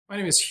My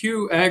name is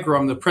Hugh Agra.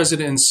 I'm the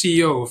president and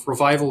CEO of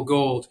Revival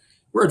Gold.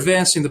 We're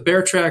advancing the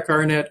Bear Track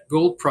Arnett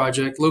Gold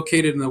Project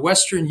located in the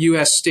western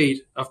U.S.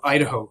 state of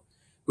Idaho.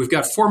 We've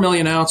got 4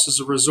 million ounces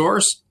of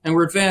resource, and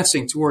we're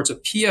advancing towards a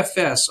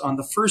PFS on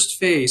the first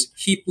phase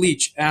heap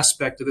leach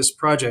aspect of this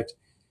project,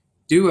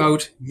 due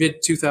out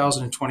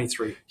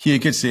mid-2023. Hugh,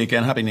 good to see you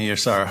again. Happy New Year,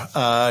 sir.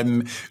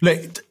 Look,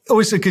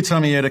 always a good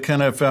time of year to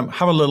kind of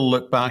have a little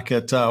look back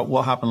at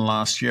what happened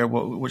last year,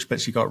 which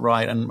bits you got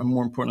right, and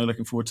more importantly,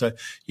 looking forward to,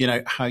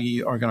 how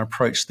you are going to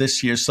approach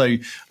this year. So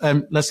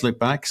let's look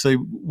back. So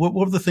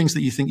what are the things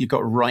that you think you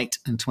got right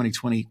in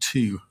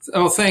 2022?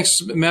 Oh, thanks,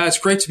 Matt. It's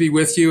great to be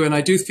with you, and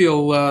I do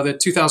feel that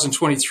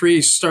 2023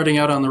 is starting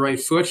out on the right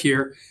foot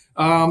here.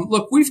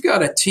 Look, we've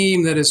got a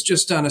team that has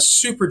just done a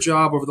super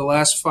job over the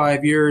last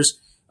 5 years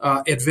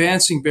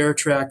advancing Bear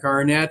Track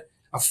Arnett,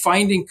 a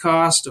finding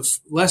cost of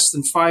less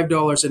than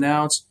 $5 an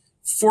ounce,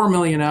 4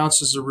 million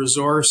ounces of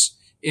resource.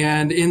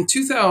 And in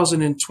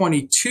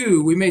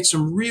 2022, we made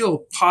some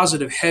real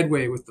positive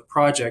headway with the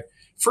project.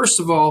 First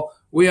of all,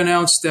 we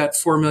announced that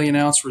 4 million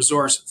ounce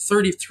resource,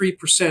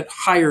 33%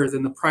 higher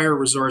than the prior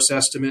resource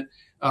estimate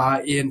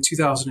in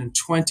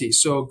 2020.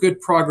 So good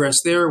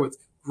progress there with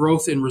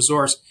growth in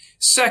resource.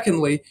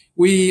 Secondly,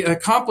 we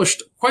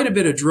accomplished quite a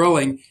bit of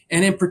drilling,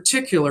 and in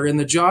particular in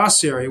the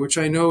Joss area, which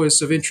I know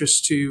is of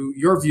interest to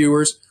your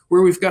viewers,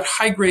 where we've got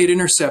high-grade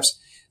intercepts.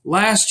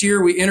 Last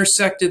year, we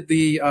intersected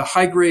the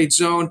high-grade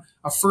zone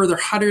a further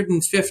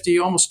 150,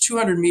 almost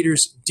 200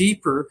 meters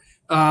deeper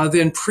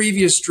than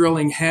previous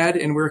drilling had,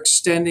 and we're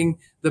extending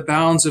the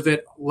bounds of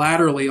it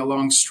laterally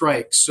along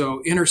strike.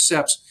 So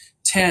intercepts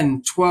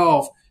 10,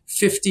 12,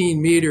 15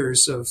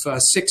 meters of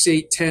 6,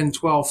 8, 10,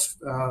 12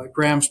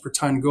 grams per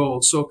ton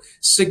gold. So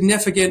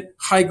significant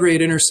high-grade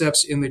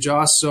intercepts in the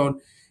Joss zone.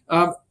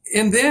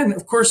 And then,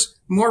 of course,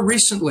 more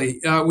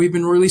recently, we've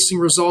been releasing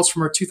results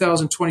from our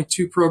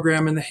 2022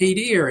 program in the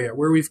Haiti area,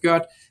 where we've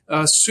got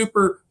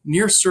super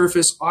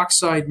near-surface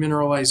oxide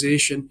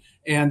mineralization,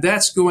 and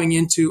that's going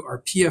into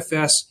our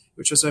PFS,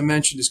 which, as I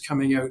mentioned, is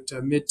coming out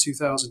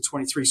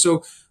mid-2023.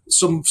 So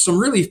some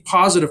really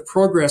positive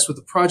progress with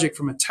the project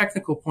from a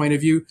technical point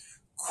of view.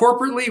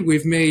 Corporately,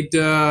 we've made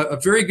a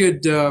very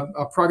good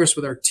progress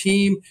with our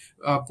team.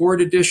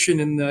 Board addition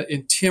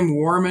in Tim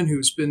Warman,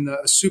 who's been a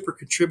super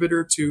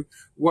contributor to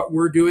what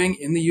we're doing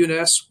in the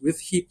U.S. with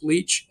heap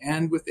leach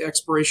and with the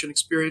exploration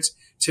experience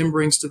Tim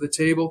brings to the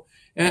table.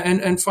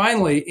 And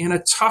finally, in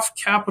a tough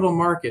capital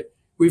market,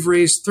 we've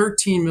raised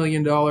 $13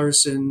 million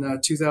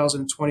in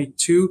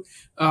 2022,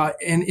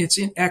 and it's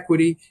in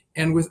equity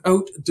and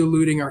without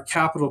diluting our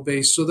capital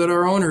base, so that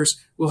our owners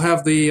will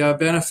have the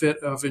benefit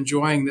of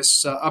enjoying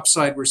this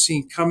upside we're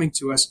seeing coming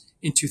to us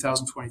in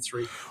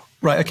 2023.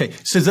 Right. Okay.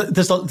 So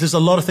there's a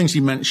lot of things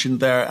you mentioned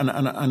there,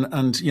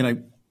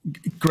 and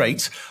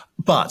great.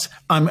 But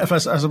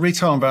as a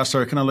retail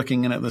investor, kind of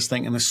looking in at this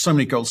thing, and there's so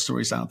many gold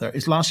stories out there.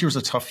 Last year was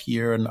a tough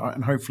year, and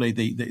hopefully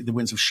the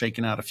winds have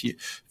shaken out a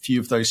few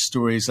of those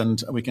stories,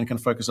 and we can kind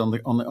of focus on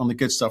the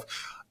good stuff.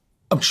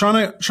 I'm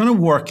trying to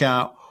work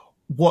out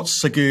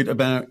what's so good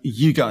about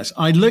you guys.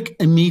 I look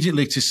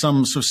immediately to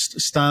some sort of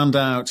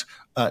standout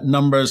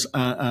numbers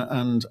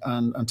and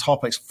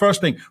topics.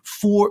 First being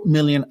 4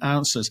 million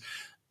ounces.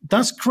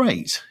 That's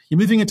great. You're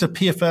moving into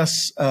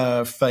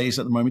PFS phase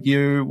at the moment.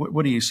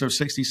 What are you, sort of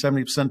 60,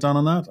 70% done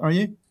on that, are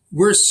you?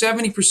 We're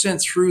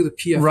 70% through the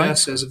PFS right.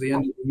 As of the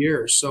end of the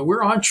year. So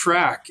we're on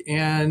track.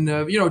 And,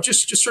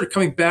 just sort of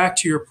coming back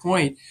to your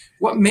point,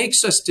 what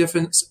makes us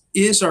different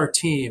is our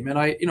team. And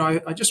I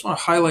just want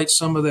to highlight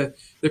some of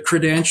the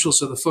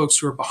credentials of the folks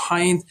who are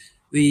behind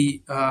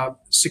the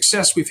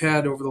success we've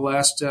had over the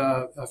last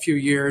few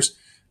years.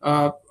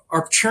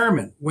 Our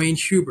chairman, Wayne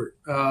Hubert,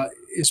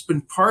 has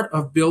been part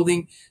of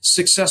building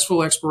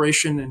successful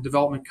exploration and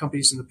development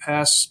companies in the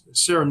past.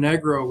 Cerro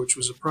Negro, which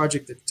was a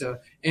project that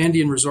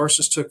Andean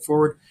Resources took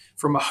forward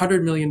from a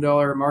 $100 million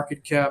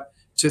market cap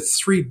to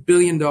 $3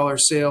 billion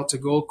sale to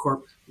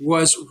Goldcorp,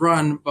 was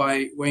run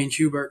by Wayne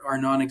Hubert, our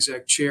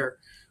non-exec chair.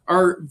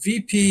 Our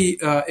VP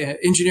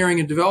Engineering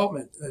and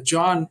Development,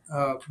 John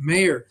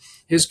Mayer,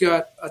 has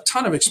got a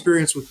ton of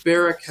experience with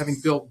Barrick, having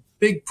built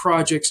big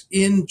projects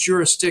in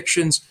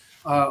jurisdictions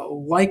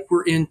like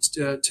we're in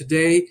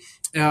today,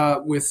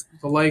 with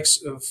the likes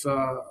of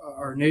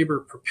our neighbor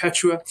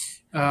Perpetua.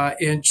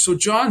 And so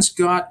John's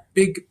got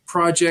big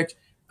project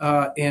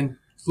and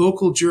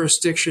local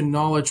jurisdiction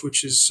knowledge,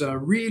 which is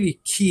really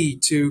key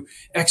to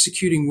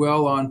executing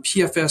well on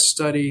PFS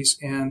studies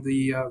and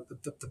the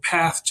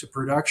path to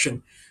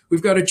production.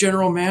 We've got a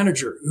general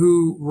manager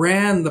who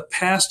ran the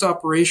past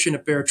operation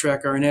at Bear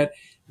Track Arnett,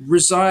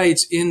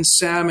 resides in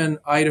Salmon,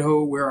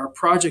 Idaho, where our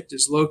project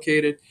is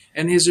located,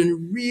 and is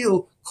in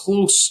real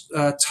close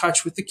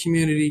touch with the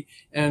community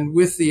and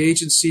with the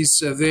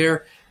agencies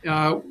there.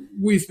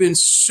 We've been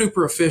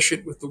super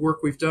efficient with the work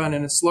we've done,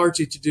 and it's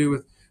largely to do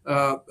with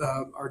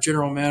our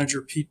general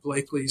manager, Pete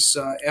Blakely's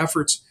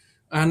efforts.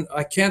 And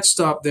I can't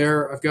stop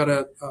there. I've got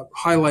to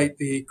highlight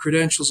the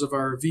credentials of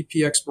our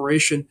VP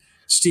Exploration,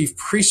 Steve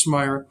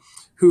Priestmeyer,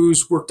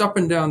 who's worked up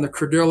and down the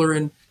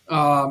Cordilleran,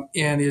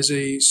 and is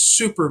a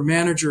super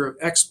manager of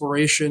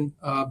exploration.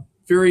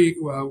 Very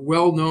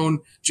well-known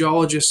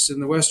geologist in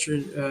the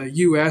western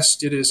U.S.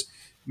 Did his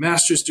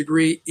master's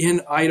degree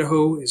in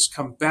Idaho. Has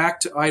come back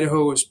to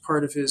Idaho as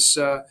part of his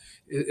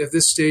at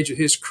this stage of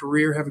his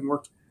career, having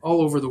worked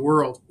all over the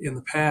world in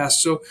the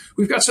past. So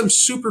we've got some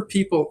super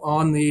people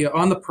on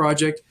the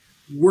project,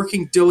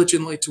 working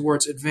diligently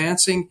towards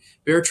advancing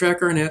Bear Track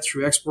Garnet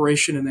through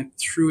exploration and then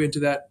through into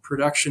that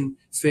production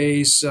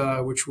phase,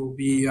 which will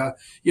be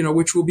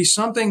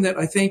something that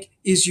I think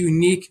is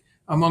unique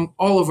among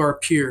all of our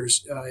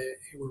peers.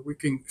 We're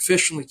working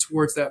efficiently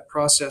towards that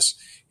process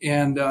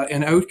and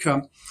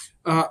outcome.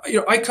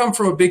 I come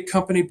from a big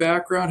company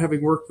background,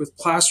 having worked with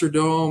Placer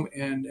Dome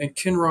and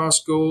Kinross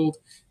Gold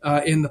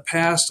in the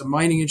past, a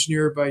mining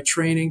engineer by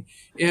training.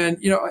 And,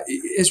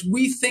 as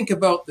we think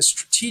about the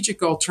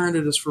strategic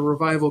alternatives for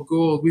Revival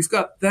Gold, we've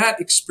got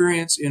that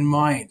experience in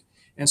mind.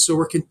 And so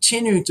we're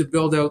continuing to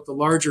build out the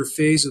larger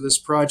phase of this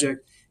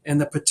project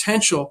and the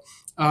potential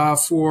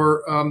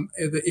for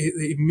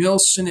the mill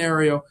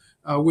scenario,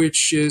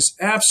 which is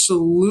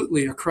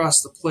absolutely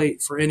across the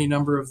plate for any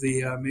number of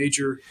the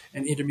major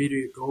and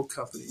intermediate gold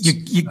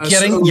companies.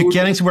 You're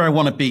getting to where I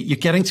want to be. You're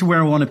getting to where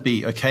I want to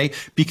be, okay?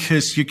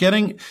 Because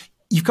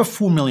you've got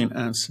 4 million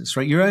ounces,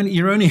 right? You're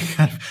only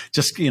kind of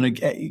just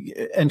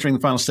entering the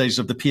final stages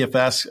of the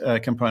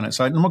PFS component.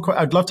 So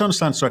I'd love to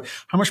understand. So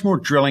how much more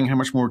drilling, how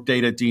much more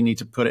data do you need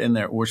to put in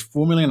there, or is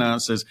 4 million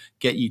ounces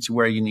get you to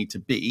where you need to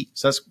be?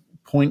 So that's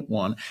point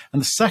one.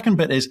 And the second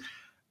bit is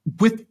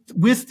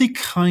with the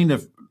kind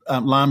of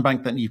land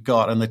bank that you've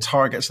got and the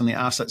targets and the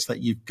assets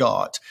that you've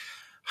got,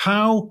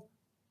 how,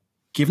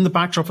 given the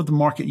backdrop of the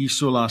market you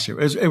saw last year,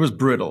 it was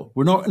brutal.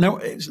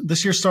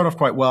 This year started off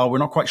quite well. We're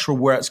not quite sure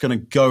where it's going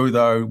to go,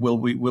 though. Will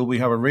we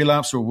have a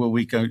relapse, or will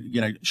we go,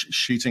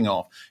 shooting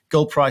off?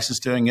 Gold price is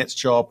doing its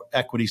job.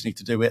 Equities need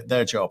to do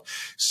their job.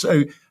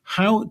 So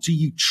how do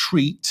you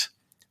treat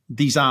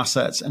these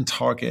assets and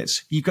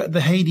targets? You've got the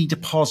Haiti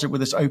deposit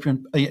with this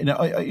open,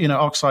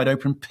 oxide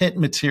open pit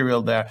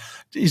material there.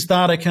 Is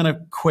that a kind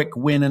of quick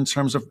win in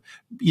terms of,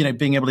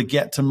 being able to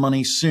get to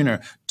money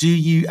sooner? Do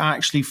you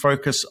actually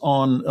focus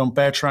on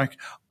Bear Track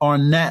or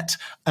net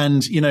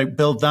and,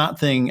 build that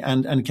thing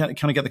and kind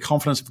of get the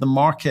confidence of the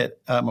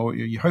market, or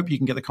you hope you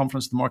can get the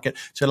confidence of the market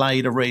to allow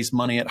you to raise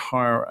money at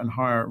higher and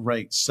higher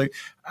rates? So,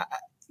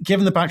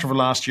 given the backdrop of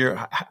last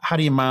year, how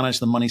do you manage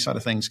the money side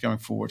of things going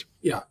forward?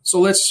 Yeah, so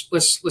let's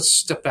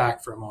step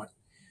back for a moment.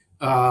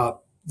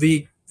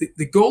 The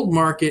gold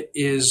market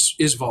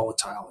is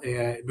volatile.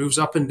 It moves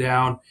up and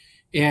down,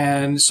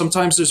 and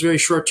sometimes there's very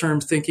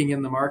short-term thinking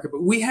in the market.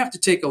 But we have to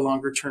take a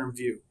longer-term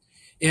view,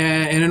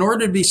 and in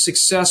order to be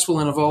successful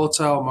in a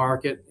volatile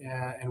market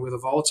and with a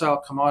volatile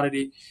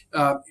commodity,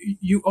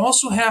 you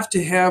also have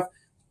to have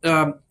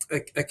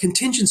a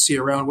contingency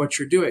around what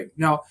you're doing.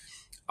 Now,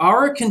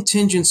 our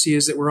contingency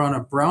is that we're on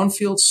a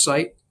brownfield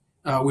site.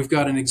 We've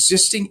got an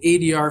existing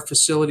ADR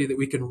facility that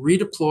we can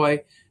redeploy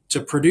to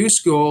produce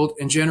gold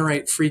and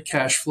generate free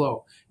cash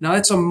flow. Now,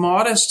 it's a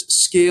modest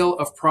scale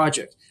of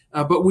project,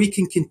 but we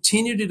can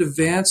continue to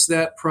advance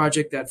that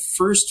project, that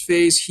first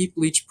phase heap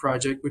leach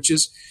project, which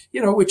is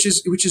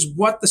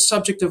what the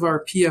subject of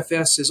our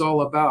PFS is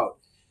all about.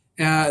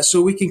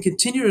 So we can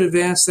continue to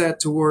advance that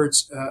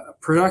towards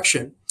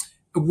production,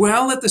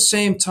 while at the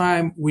same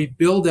time we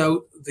build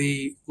out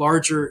the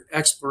larger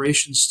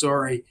exploration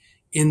story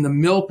in the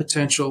mill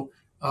potential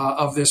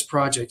of this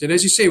project. And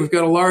as you say, we've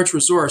got a large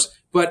resource,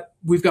 but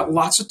we've got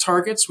lots of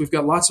targets. We've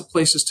got lots of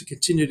places to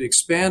continue to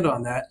expand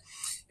on that.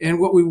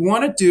 And what we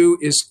want to do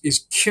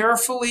is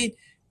carefully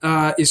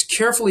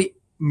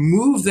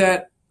move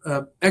that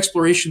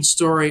exploration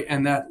story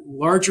and that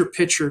larger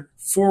picture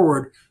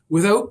forward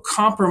without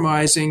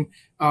compromising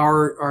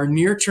our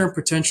near-term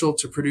potential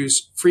to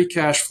produce free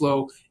cash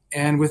flow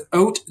and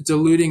without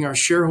diluting our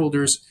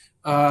shareholders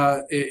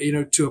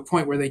to a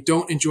point where they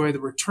don't enjoy the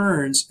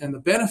returns and the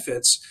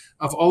benefits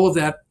of all of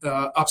that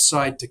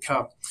upside to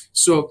come.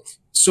 So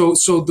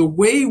the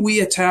way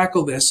we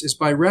tackle this is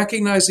by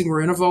recognizing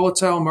we're in a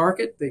volatile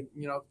market.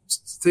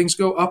 Things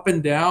go up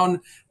and down.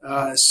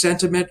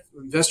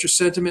 Investor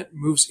sentiment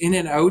moves in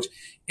and out,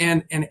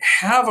 and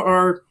have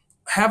our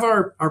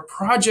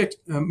project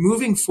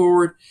moving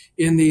forward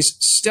in this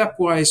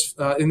stepwise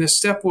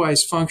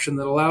function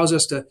that allows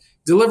us to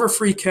deliver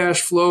free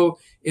cash flow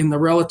in the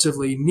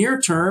relatively near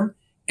term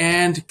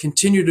and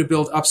continue to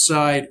build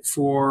upside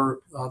for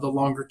the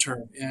longer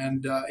term.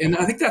 And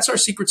I think that's our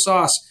secret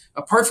sauce.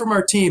 Apart from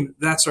our team,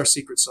 that's our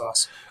secret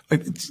sauce.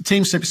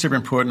 Team's super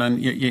important,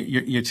 and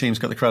your team's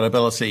got the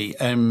credibility.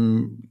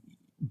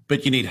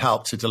 But you need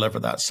help to deliver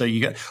that. So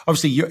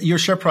obviously your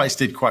share price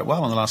did quite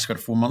well in the last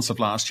 4 months of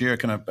last year,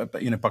 kind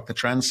of bucked the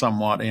trend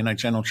somewhat.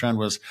 General trend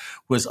was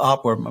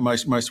up where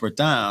most were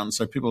down.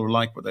 So people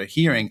like what they're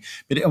hearing.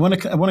 But I want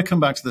to come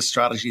back to the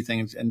strategy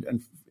thing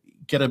and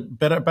get a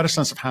better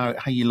sense of how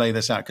you lay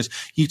this out, because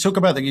you talk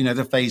about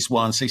the phase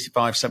one,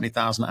 65,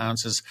 70,000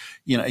 ounces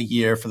a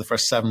year for the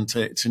first 7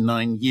 to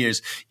 9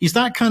 years. Is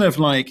that kind of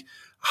like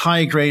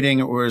high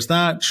grading, or is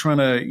that trying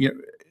to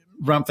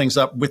ramp things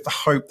up with the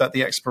hope that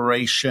the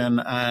exploration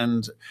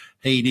and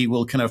Haiti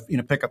will kind of,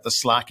 pick up the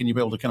slack and you'll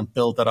be able to kind of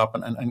build that up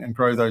and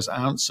grow those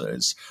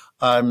ounces.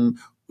 Are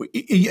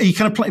you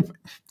kind of playing?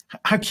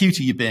 How cute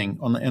are you being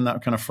in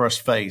that kind of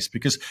first phase?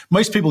 Because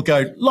most people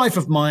go, life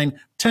of mine,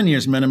 10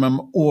 years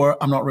minimum,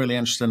 or I'm not really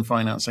interested in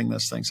financing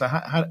this thing. So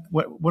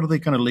what are the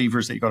kind of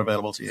levers that you got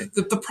available to you?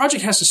 The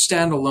project has to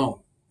stand alone,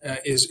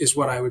 is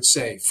what I would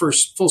say,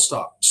 first, full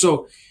stop.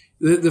 So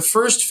the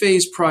first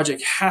phase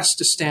project has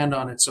to stand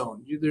on its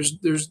own.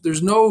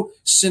 There's no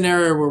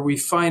scenario where we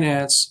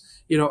finance,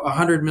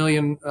 $100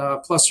 million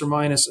plus or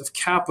minus of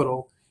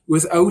capital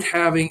without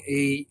having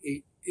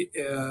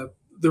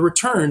the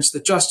returns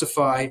that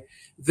justify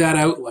that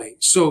outlay.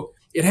 So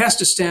it has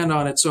to stand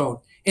on its own,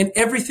 and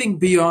everything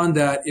beyond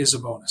that is a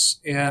bonus.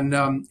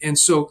 And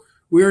so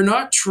we're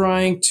not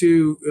trying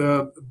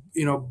to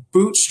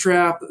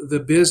bootstrap the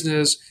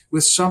business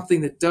with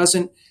something that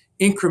doesn't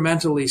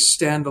incrementally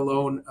stand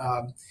alone.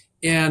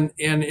 And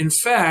in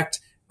fact,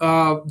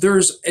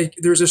 there's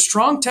a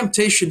strong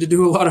temptation to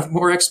do a lot of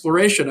more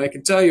exploration. I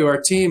can tell you,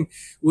 our team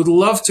would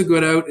love to go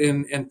out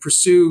and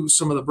pursue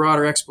some of the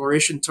broader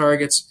exploration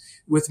targets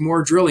with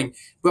more drilling,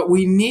 but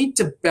we need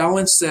to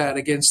balance that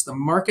against the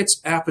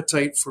market's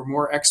appetite for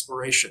more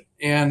exploration.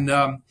 And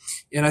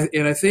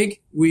I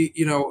think the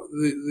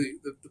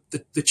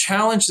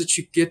challenge that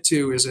you get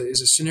to is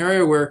a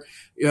scenario where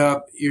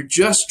you're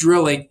just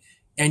drilling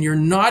and you're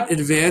not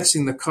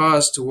advancing the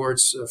cause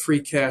towards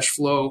free cash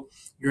flow.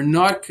 You're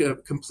not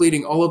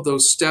completing all of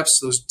those steps,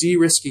 those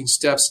de-risking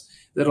steps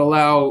that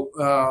allow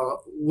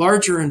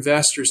larger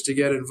investors to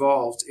get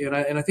involved.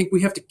 And I think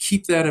we have to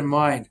keep that in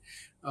mind.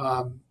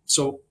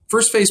 So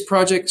first phase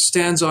project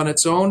stands on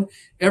its own.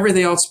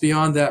 Everything else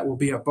beyond that will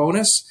be a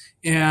bonus.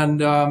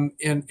 And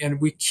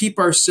we keep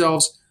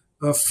ourselves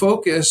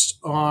focused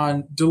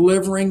on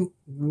delivering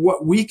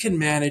what we can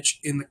manage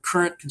in the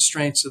current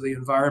constraints of the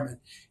environment.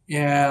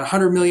 And a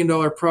 $100 million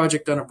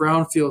project on a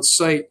brownfield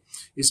site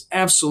is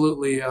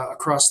absolutely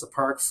across the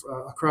park,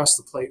 across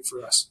the plate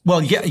for us.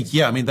 Well,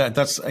 yeah. I mean,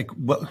 that's like,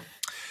 well,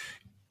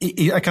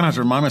 I kind of have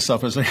to remind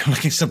myself as I'm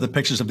looking at some of the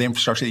pictures of the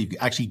infrastructure that you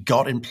actually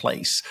got in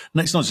place.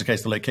 And it's not just the case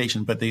of the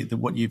location, but the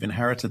what you've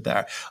inherited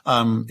there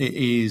it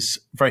is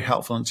very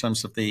helpful in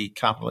terms of the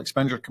capital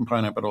expenditure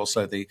component, but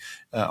also the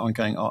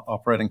ongoing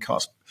operating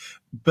cost.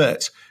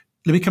 But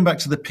let me come back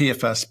to the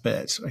PFS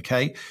bit.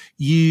 Okay,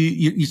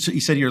 you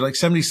said you're like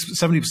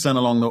 70%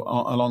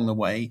 along the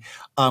way.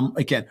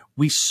 Again,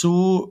 we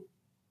saw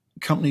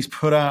companies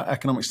put out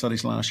economic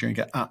studies last year and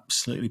get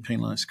absolutely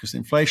penalized because the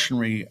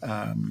inflationary,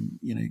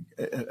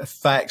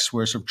 effects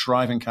were sort of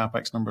driving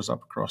capex numbers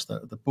up across the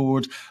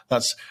board.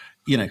 That's,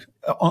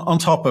 on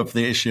top of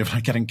the issue of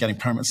like getting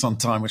permits on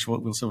time, which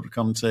we'll sort of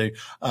come to,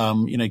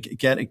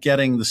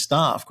 getting the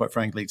staff, quite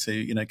frankly,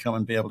 to, come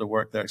and be able to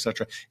work there, et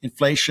cetera.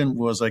 Inflation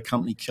was a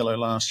company killer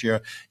last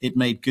year. It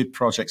made good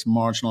projects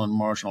marginal and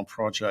marginal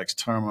projects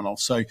terminal.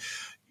 So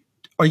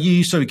are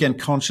you sort of, again,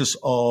 conscious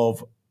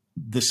of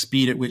the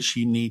speed at which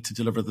you need to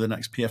deliver the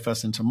next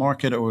PFS into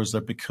market, or is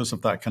it because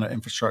of that kind of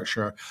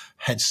infrastructure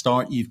head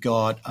start you've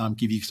got,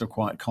 give you some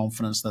quiet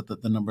confidence that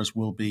the numbers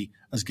will be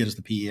as good as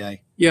the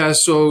PEA? Yeah,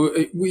 so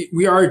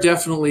we are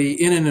definitely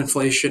in an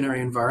inflationary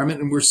environment,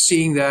 and we're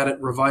seeing that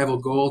at Revival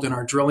Gold in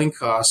our drilling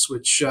costs,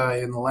 which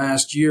in the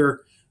last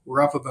year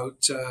were up about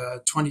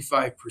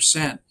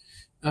 25%.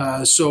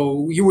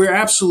 So we're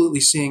absolutely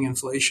seeing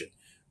inflation.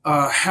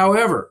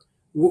 However,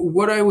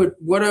 what I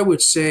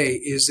would say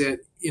is that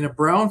in a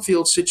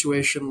brownfield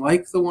situation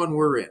like the one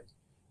we're in,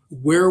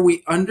 where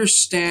we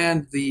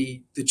understand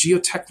the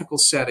geotechnical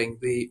setting,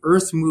 the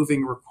earth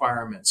moving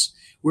requirements,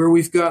 where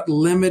we've got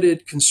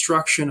limited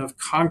construction of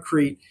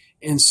concrete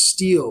and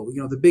steel,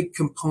 the big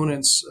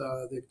components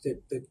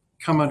that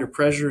come under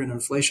pressure in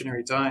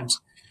inflationary times,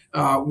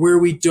 where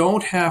we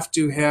don't have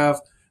to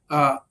have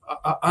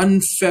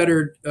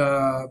unfettered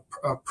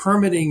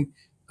permitting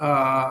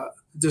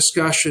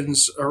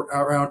discussions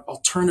around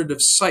alternative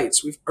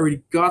sites. We've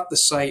already got the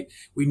site.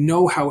 We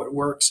know how it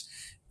works.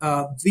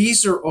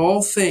 These are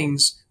all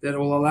things that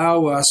will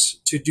allow us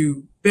to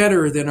do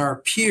better than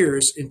our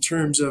peers in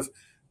terms of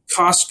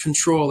cost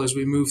control as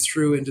we move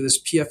through into this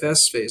PFS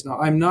phase. Now,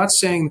 I'm not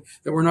saying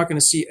that we're not going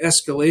to see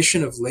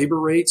escalation of labor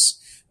rates,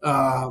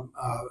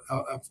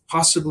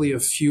 possibly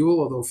of fuel,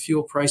 although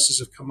fuel prices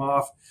have come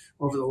off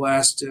over the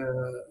last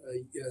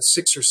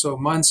 6 or so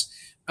months.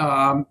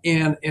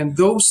 And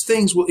those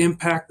things will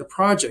impact the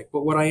project.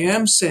 But what I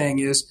am saying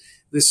is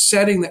the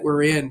setting that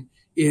we're in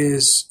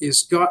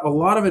is got a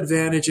lot of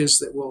advantages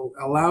that will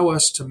allow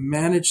us to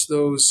manage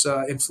those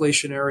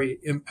inflationary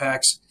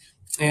impacts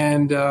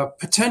and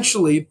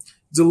potentially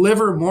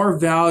deliver more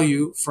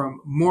value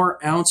from more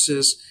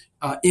ounces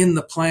in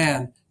the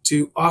plan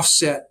to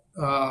offset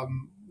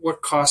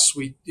what costs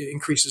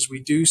increases we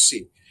do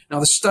see. Now,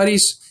 the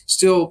study's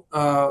still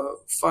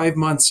 5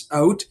 months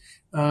out,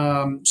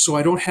 so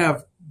I don't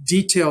have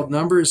detailed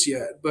numbers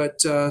yet,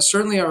 but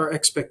certainly our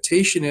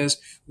expectation is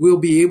we'll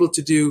be able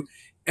to do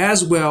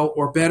as well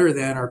or better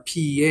than our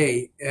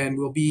PEA, and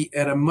we'll be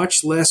at a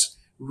much less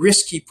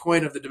risky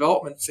point of the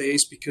development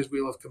phase because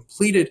we'll have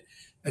completed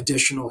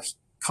additional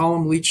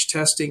column leach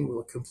testing,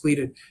 we'll have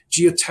completed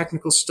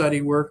geotechnical study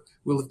work,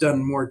 we'll have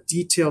done more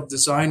detailed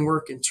design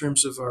work in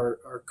terms of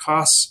our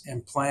costs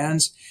and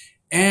plans,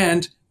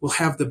 and we'll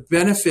have the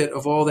benefit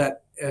of all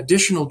that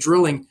additional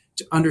drilling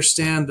to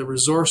understand the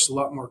resource a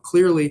lot more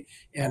clearly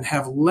and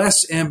have less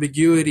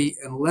ambiguity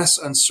and less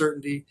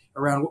uncertainty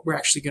around what we're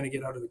actually going to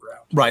get out of the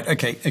ground. Right.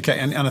 Okay.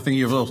 And I think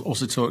you've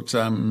also talked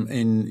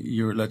in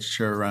your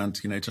literature around,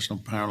 additional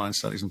power line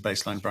studies and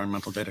baseline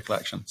environmental data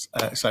collections,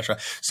 etc.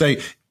 So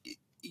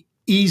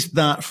is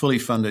that fully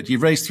funded?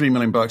 You've raised $3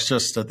 million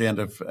just at the end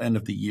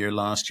of the year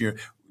last year.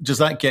 Does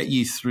that get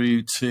you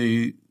through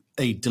to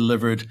a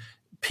delivered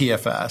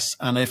PFS?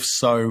 And if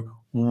so,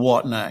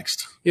 what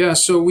next? Yeah.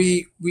 So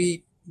we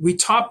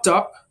topped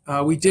up.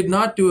 We did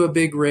not do a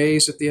big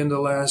raise at the end of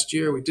last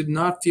year. We did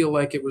not feel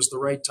like it was the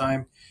right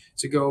time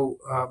to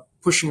go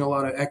pushing a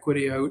lot of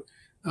equity out.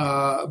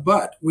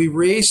 But we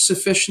raised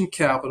sufficient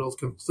capital to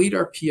complete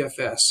our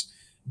PFS,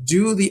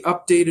 do the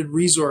updated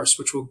resource,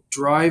 which will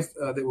drive,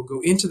 that will go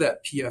into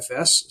that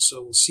PFS.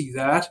 So we'll see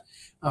that.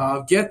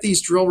 Get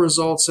these drill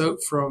results out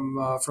from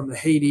the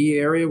Haiti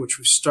area, which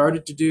we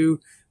started to do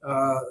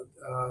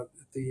at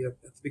the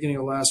beginning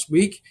of last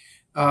week.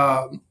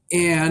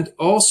 And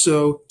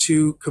also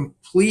to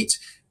complete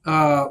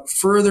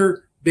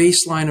further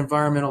baseline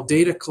environmental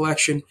data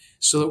collection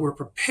so that we're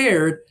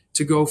prepared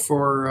to go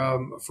for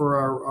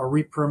our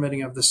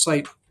re-permitting of the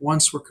site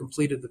once we're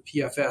completed the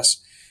PFS.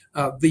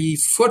 The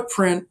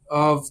footprint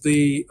of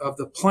the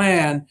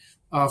plan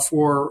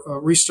for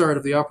restart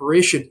of the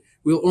operation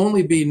will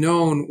only be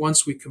known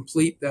once we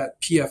complete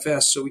that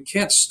PFS. So we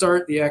can't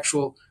start the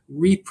actual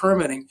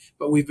re-permitting,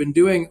 but we've been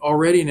doing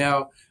already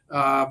now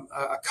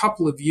a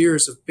couple of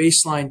years of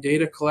baseline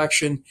data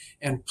collection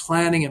and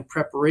planning and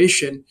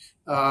preparation,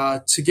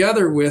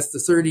 together with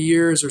the 30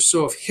 years or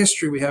so of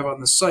history we have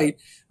on the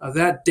site.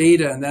 That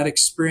data and that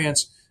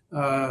experience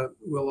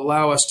will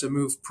allow us to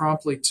move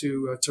promptly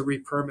to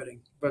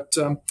re-permitting. But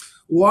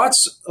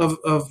lots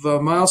of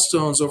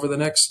milestones over the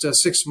next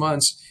 6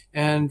 months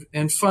and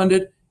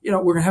funded. We're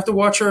going to have to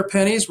watch our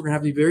pennies. We're going to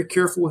have to be very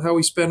careful with how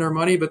we spend our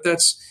money, but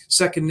that's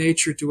second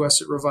nature to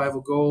us at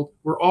Revival Gold.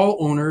 We're all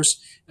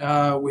owners.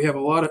 We have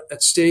a lot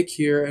at stake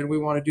here, and we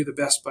want to do the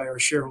best by our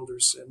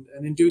shareholders.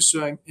 And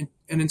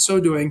in so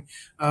doing,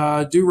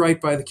 do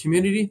right by the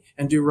community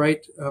and do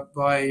right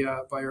by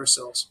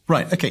ourselves.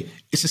 Right. Okay.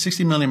 It's a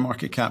 60 million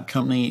market cap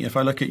company. If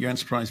I look at your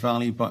enterprise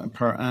value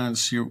per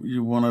ounce,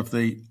 you're one of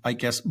the, I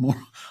guess, more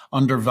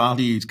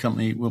undervalued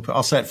company.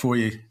 I'll say it for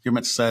you. You're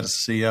meant to say it as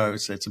CEO.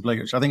 It's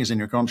obligatory. I think it's in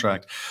your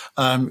contract.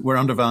 We're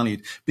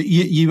undervalued, but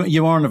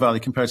you are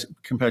undervalued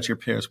compared to your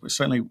peers. We're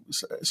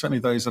certainly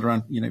those that are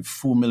around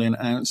 4 million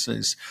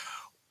ounces.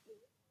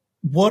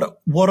 What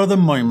are the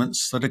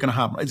moments that are going to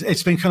happen?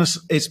 It's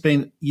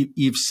been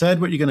you've said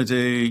what you're going to do.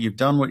 You've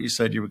done what you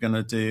said you were going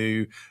to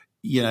do.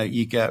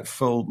 You get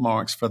full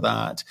marks for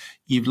that.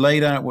 You've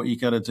laid out what you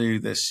got to do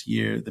this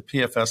year. The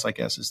PFS, I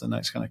guess, is the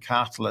next kind of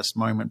catalyst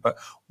moment. But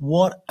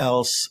what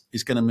else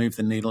is going to move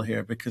the needle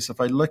here? Because if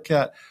I look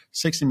at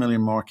 60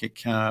 million market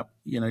cap,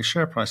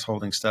 share price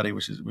holding steady,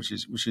 which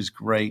is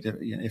great,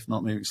 if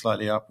not moving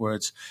slightly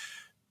upwards.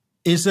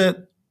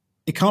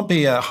 It can't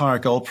be a higher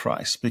gold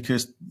price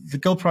because the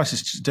gold price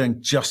is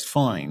doing just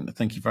fine.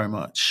 Thank you very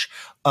much.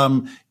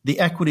 The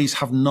equities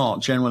have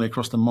not generally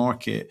across the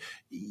market.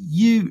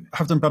 You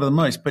have done better than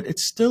most, but it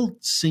still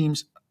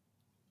seems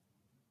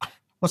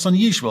what's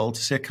unusual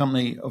to see a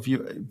company of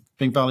you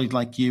being valued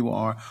like you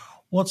are.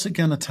 What's it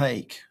going to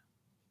take?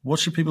 What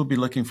should people be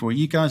looking for?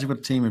 You guys have got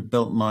a team who've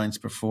built mines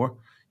before.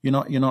 You're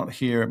not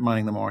here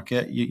mining the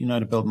market. You know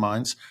to build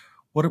mines.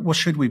 What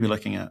should we be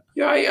looking at?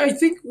 Yeah, I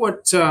think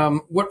what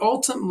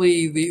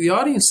ultimately the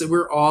audience that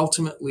we're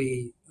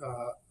ultimately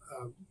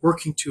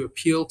working to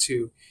appeal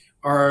to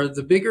are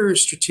the bigger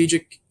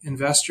strategic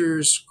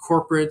investors,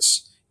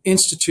 corporates,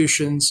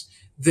 institutions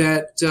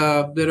that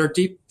are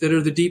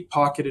the deep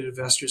pocketed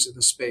investors in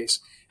the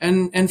space,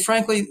 and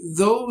frankly,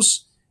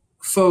 those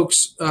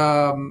folks,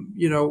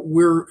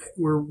 we're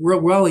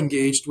well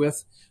engaged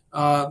with.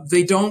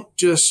 They don't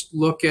just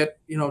look at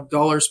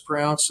dollars per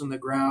ounce in the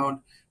ground.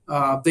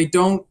 They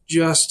don't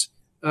just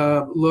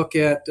look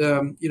at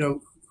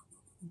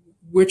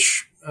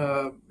which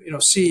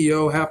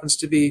CEO happens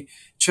to be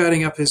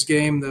chatting up his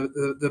game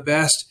the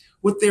best.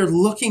 What they're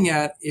looking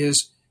at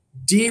is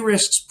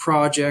de-risked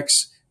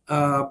projects,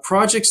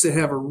 projects that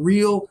have a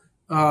real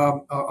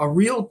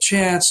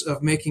chance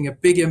of making a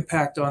big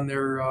impact on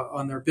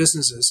their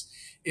businesses.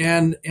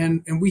 And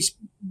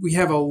we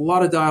have a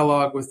lot of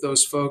dialogue with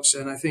those folks,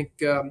 and I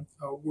think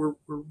we're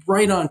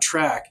right on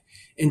track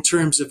in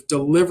terms of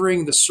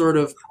delivering the sort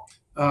of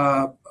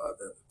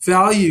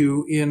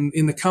value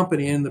in the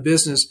company and in the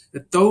business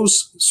that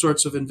those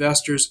sorts of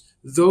investors,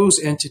 those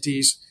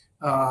entities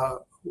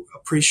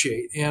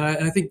appreciate. And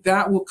I think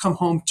that will come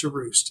home to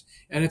roost.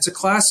 And it's a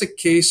classic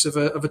case of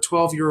a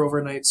 12-year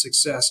overnight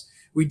success.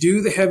 We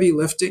do the heavy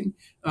lifting,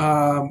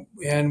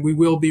 and we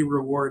will be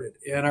rewarded.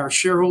 And our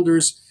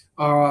shareholders,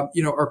 are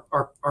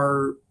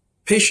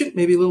patient,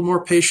 maybe a little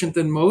more patient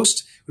than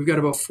most. We've got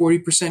about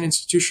 40%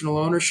 institutional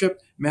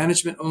ownership.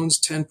 Management owns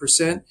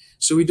 10%.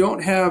 So we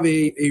don't have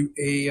a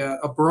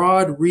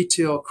broad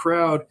retail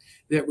crowd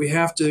that we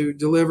have to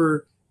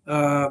deliver,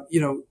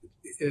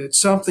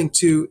 something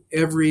to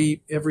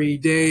every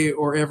day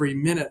or every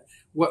minute.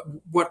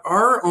 What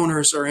our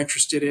owners are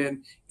interested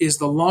in is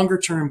the longer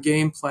term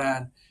game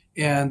plan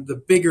and the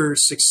bigger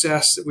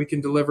success that we can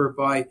deliver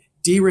by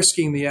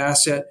de-risking the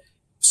asset,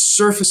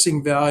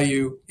 surfacing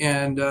value.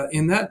 And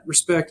in that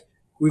respect,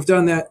 we've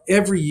done that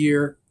every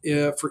year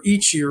for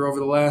each year over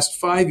the last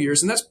 5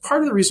 years. And that's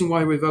part of the reason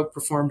why we've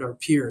outperformed our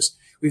peers.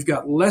 We've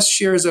got less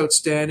shares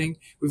outstanding.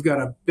 We've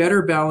got a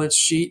better balance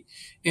sheet,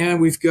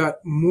 and we've got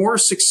more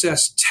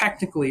success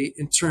technically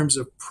in terms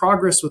of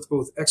progress with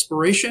both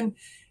exploration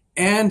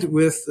and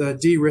with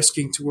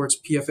de-risking towards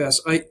PFS.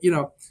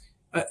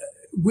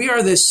 We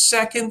are the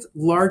second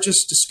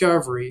largest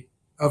discovery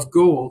of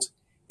gold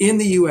in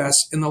the U.S.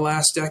 in the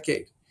last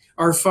decade.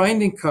 Our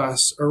finding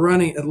costs are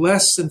running at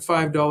less than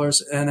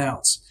 $5 an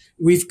ounce.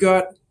 We've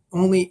got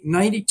only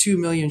 92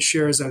 million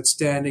shares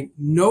outstanding,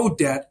 no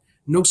debt,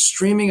 no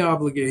streaming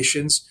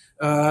obligations,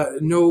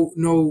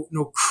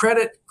 no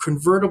credit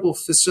convertible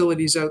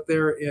facilities out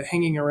there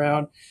hanging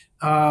around.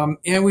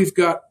 And we've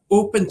got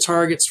open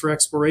targets for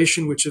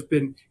exploration, which have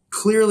been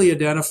clearly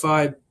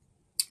identified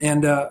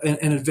and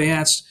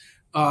advanced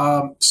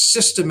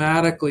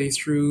systematically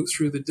through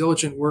the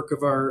diligent work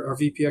of our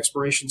VP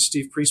Exploration,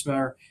 Steve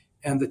Priestmeyer,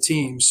 and the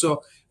team.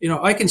 So,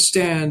 I can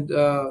stand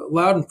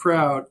loud and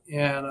proud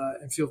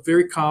and feel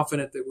very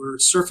confident that we're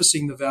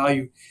surfacing the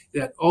value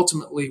that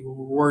ultimately will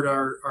reward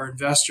our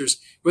investors.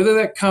 Whether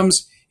that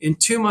comes in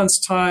 2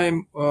 months'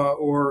 time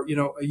or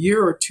a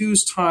year or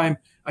two's time,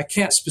 I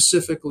can't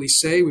specifically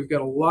say. We've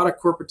got a lot of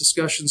corporate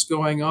discussions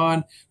going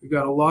on. We've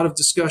got a lot of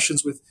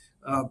discussions with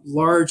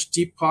large,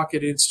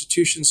 deep-pocket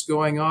institutions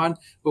going on.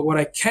 But what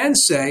I can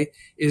say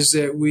is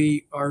that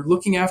we are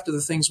looking after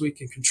the things we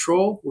can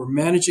control. We're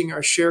managing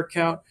our share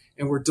count,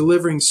 and we're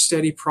delivering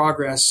steady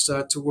progress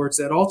towards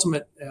that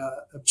ultimate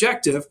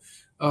objective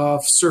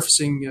of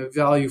surfacing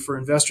value for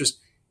investors.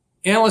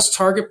 Analyst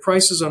target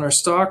prices on our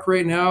stock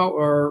right now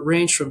are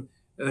range from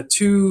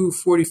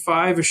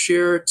 $2.45 a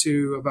share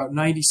to about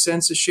 90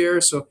 cents a share.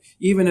 So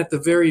even at the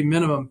very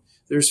minimum,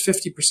 there's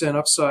 50%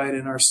 upside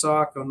in our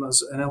stock on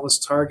those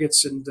analyst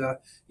targets, and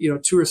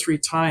 2 or 3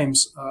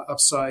 times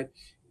upside.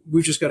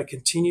 We've just got to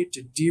continue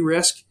to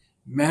de-risk,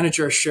 manage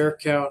our share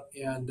count,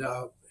 and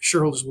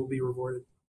shareholders will be rewarded.